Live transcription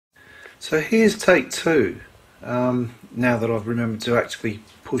So here's take two, now that I've remembered to actually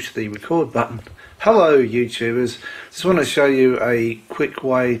push the record button. Hello YouTubers, just want to show you a quick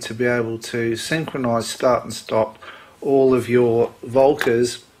way to be able to synchronize start and stop all of your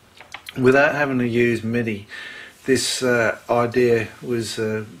Volcas without having to use MIDI. This idea was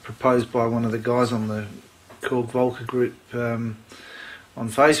proposed by one of the guys on the called Volca group on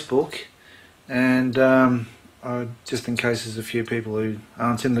Facebook, and just in case there's a few people who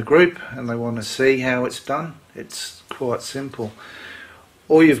aren't in the group and they want to see how it's done, it's quite simple.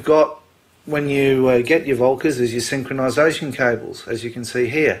 All you've got when you get your Volcas is your synchronization cables, as you can see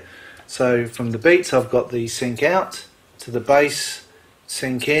here. So from the beats I've got the sync out to the bass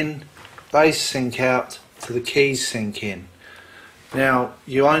sync in, bass sync out to the keys sync in. Now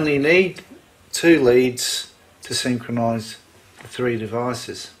you only need two leads to synchronize the three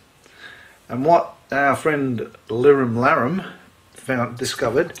devices. And what our friend Liram Laram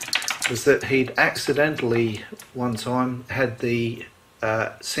discovered was that he'd accidentally one time had the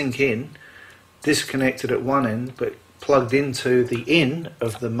sync in disconnected at one end but plugged into the in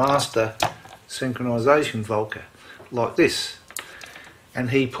of the master synchronization Volca like this,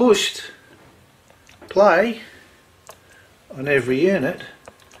 and he pushed play on every unit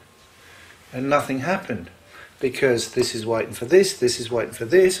and nothing happened, because this is waiting for this, this is waiting for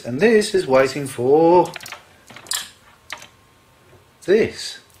this, and this is waiting for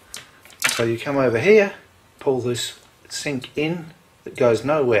this. So you come over here, pull this sync in that goes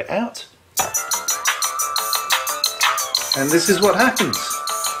nowhere out, and this is what happens.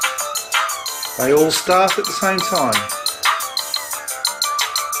 They all start at the same time.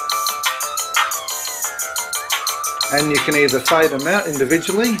 And you can either fade them out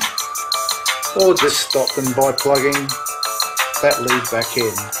individually or just stop them by plugging that lead back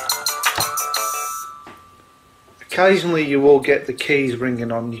in. Occasionally you will get the keys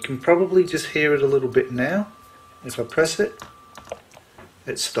ringing on. You can probably just hear it a little bit now. If I press it,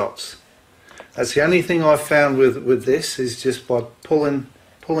 it stops. That's the only thing I've found with this, is just by pulling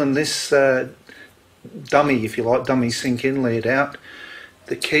this dummy, if you like, dummy sync in lead out,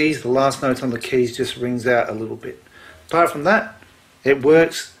 the keys, the last note on the keys just rings out a little bit. Apart from that, it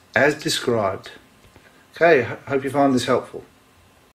works as described. Okay, hope you find this helpful.